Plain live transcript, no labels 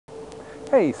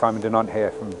Hey, Simon Dunant here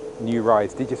from New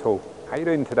Rise Digital. How are you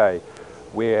doing today?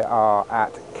 We are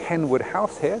at Kenwood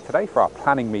House here today for our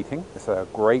planning meeting. It's a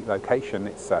great location.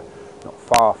 It's not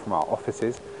far from our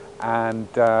offices. And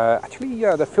actually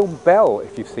the film Belle,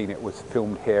 if you've seen it, was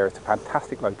filmed here. It's a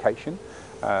fantastic location,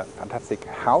 fantastic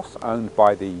house owned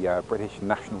by the British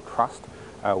National Trust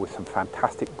with some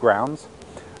fantastic grounds.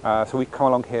 So we've come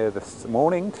along here this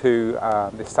morning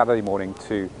this Saturday morning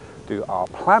to do our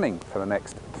planning for the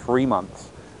next 3 months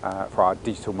for our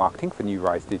digital marketing for New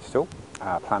Rise Digital,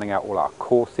 planning out all our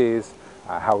courses,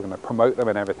 how we're going to promote them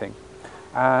and everything.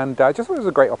 And I just thought it was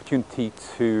a great opportunity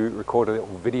to record a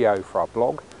little video for our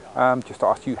blog, just to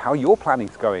ask you how your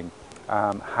planning's going.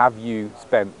 Have you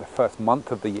spent the first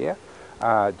month of the year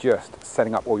just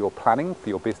setting up all your planning for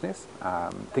your business,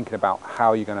 thinking about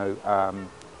how you're going to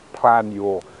plan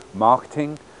your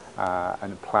marketing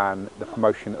and plan the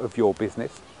promotion of your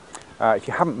business? If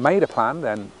you haven't made a plan,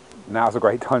 then now's a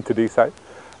great time to do so.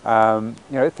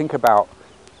 Think about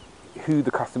who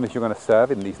the customers you're going to serve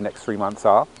in these next 3 months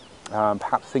are.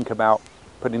 Perhaps think about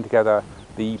putting together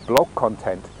the blog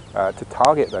content to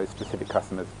target those specific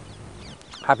customers.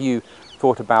 Have you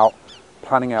thought about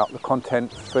planning out the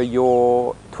content for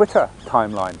your Twitter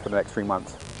timeline for the next 3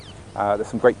 months? There's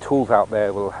some great tools out there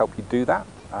that will help you do that.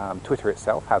 Twitter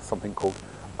itself has something called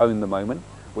Own the Moment,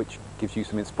 which gives you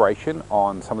some inspiration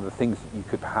on some of the things that you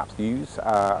could perhaps use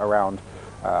around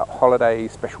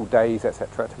holidays, special days,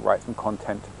 etc., to write some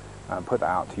content and put that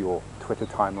out to your Twitter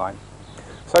timeline.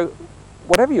 So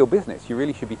whatever your business, you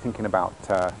really should be thinking about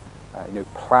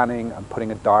planning and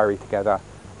putting a diary together,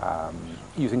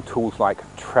 using tools like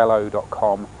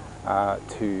Trello.com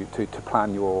to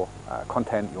plan your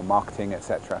content, your marketing,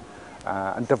 etc.,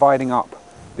 and dividing up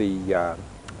the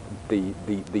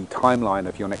timeline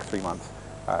of your next 3 months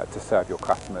to serve your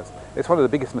customers. It's one of the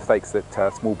biggest mistakes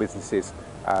that small businesses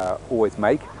always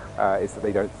make, is that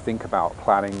they don't think about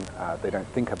planning, they don't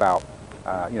think about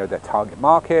their target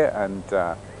market and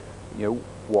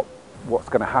what's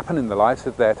going to happen in the lives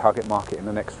of their target market in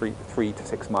the next 3 to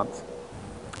 6 months.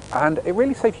 And it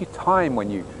really saves you time when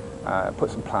you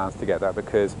put some plans together,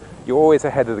 because you're always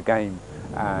ahead of the game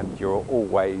and you're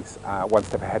always one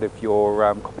step ahead of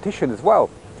your competition as well.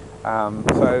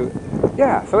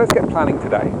 So let's get planning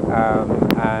today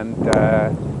and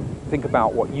think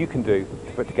about what you can do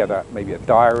to put together maybe a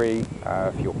diary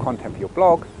for your content for your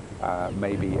blog,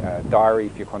 maybe a diary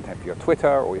for your content for your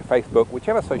Twitter or your Facebook,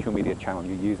 whichever social media channel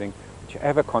you're using,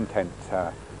 whichever content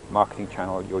marketing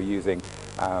channel you're using.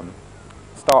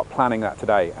 Start planning that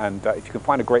today, and if you can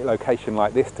find a great location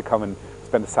like this to come and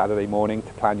spend a Saturday morning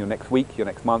to plan your next week, your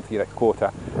next month, your next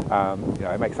quarter,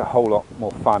 it makes a whole lot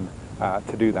more fun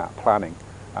to do that planning.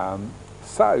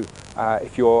 So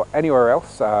if you're anywhere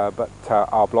else but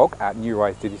our blog at New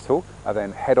Rise Digital,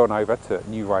 then head on over to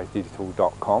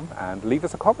newrisedigital.com and leave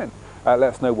us a comment. Let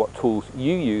us know what tools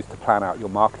you use to plan out your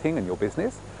marketing and your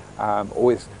business.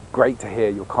 Always great to hear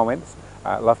your comments.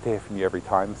 Love to hear from you every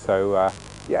time. So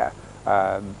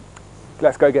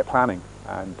let's go get planning,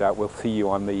 and we'll see you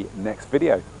on the next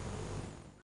video.